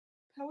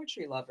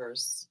Poetry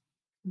lovers,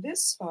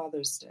 this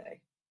Father's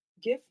Day,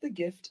 give the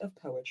gift of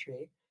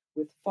poetry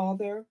with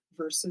Father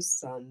versus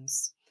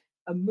Sons,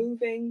 a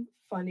moving,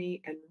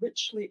 funny, and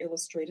richly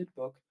illustrated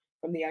book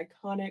from the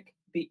iconic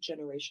Beat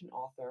Generation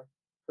author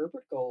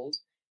Herbert Gold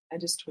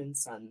and his twin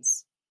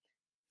sons.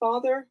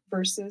 Father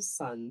versus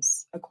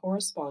Sons, a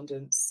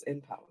correspondence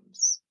in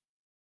poems.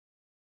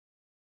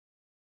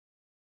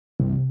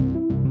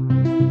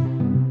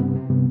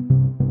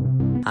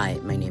 Hi,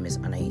 my name is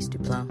Anaïs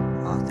Duplan,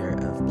 author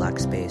of Black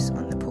Space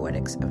on the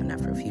Poetics of an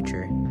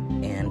Afrofuture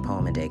and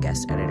Poem a Day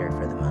guest editor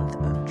for the month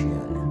of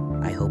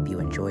June. I hope you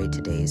enjoy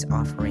today's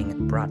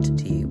offering brought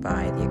to you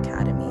by the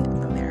Academy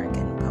of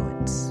American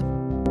Poets.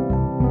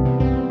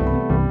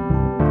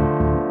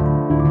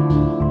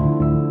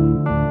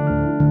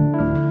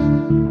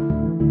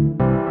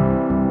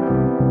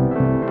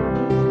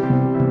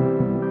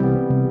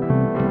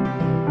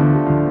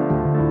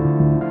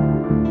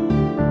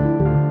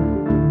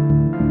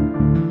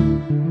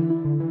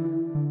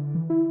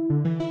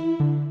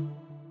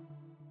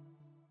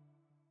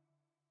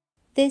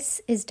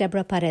 This is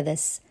Deborah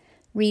Paredes,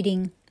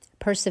 reading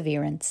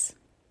Perseverance.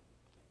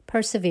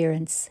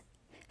 Perseverance,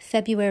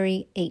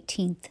 February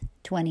 18th,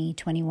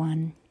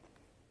 2021.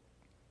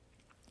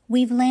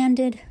 We've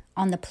landed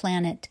on the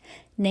planet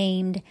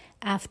named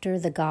after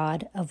the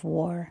god of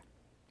war,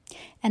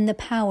 and the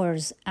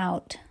power's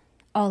out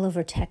all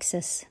over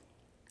Texas.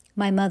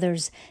 My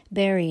mother's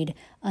buried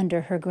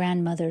under her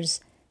grandmother's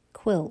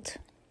quilt,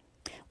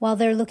 while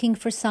they're looking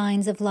for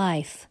signs of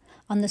life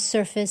on the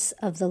surface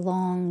of the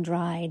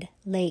long-dried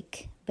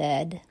lake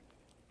bed.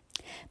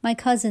 My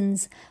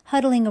cousins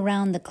huddling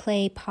around the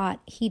clay pot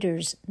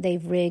heaters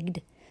they've rigged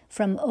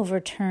from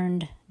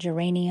overturned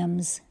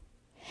geraniums,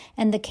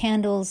 and the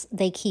candles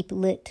they keep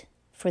lit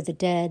for the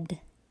dead,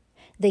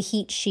 the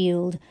heat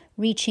shield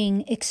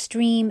reaching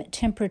extreme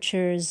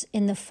temperatures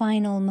in the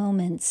final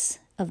moments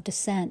of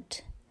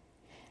descent,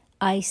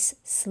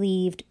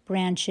 ice-sleeved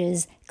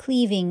branches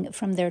cleaving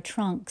from their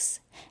trunks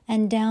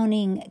and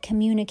downing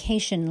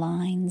communication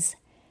lines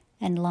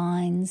and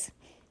lines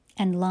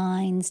and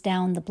lines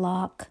down the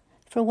block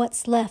for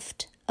what's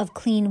left of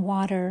clean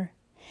water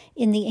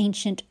in the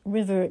ancient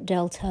river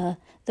delta,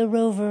 the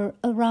rover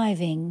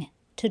arriving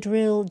to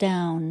drill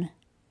down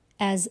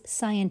as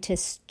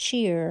scientists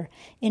cheer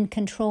in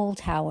control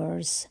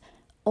towers,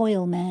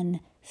 oilmen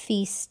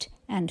feast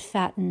and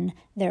fatten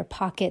their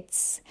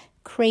pockets,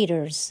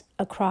 craters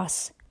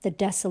across the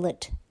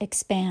desolate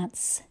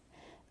expanse,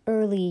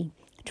 early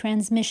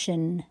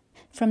transmission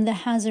from the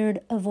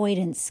hazard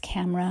avoidance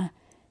camera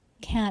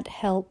can't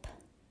help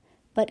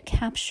but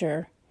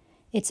capture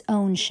its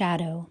own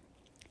shadow,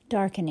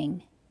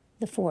 darkening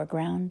the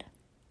foreground.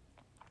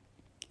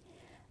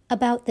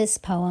 About this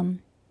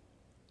poem.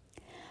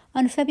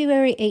 On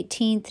February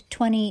 18th,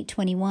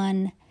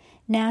 2021,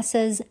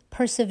 NASA's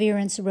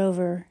Perseverance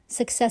rover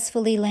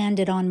successfully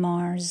landed on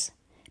Mars,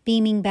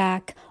 beaming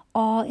back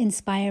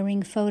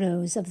awe-inspiring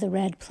photos of the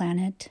red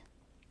planet.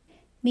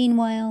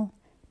 Meanwhile,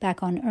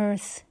 back on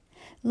Earth,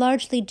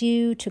 largely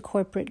due to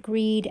corporate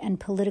greed and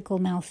political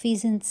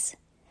malfeasance,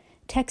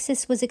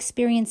 Texas was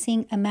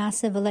experiencing a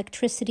massive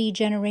electricity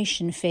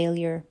generation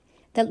failure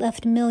that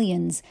left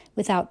millions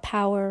without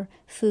power,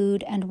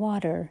 food, and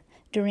water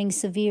during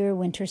severe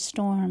winter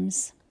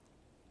storms.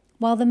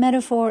 While the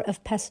metaphor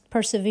of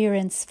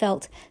perseverance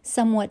felt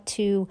somewhat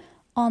too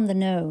on the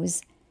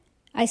nose,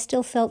 I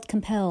still felt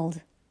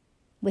compelled,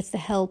 with the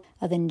help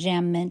of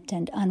enjambment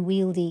and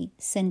unwieldy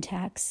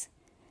syntax,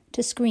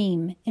 to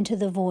scream into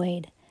the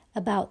void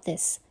about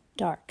this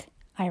dark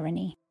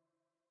irony.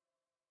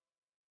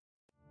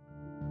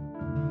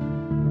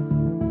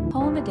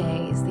 Poem a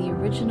Day is the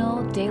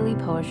original daily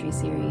poetry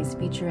series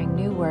featuring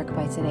new work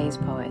by today's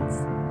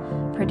poets.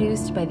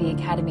 Produced by the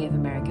Academy of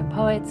American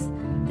Poets,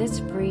 this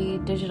free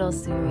digital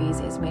series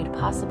is made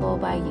possible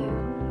by you,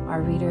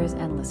 our readers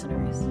and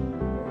listeners.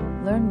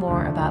 Learn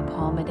more about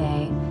Poem a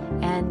Day,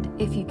 and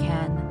if you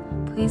can,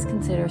 please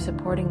consider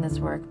supporting this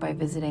work by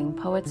visiting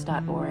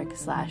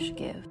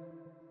poets.org/give.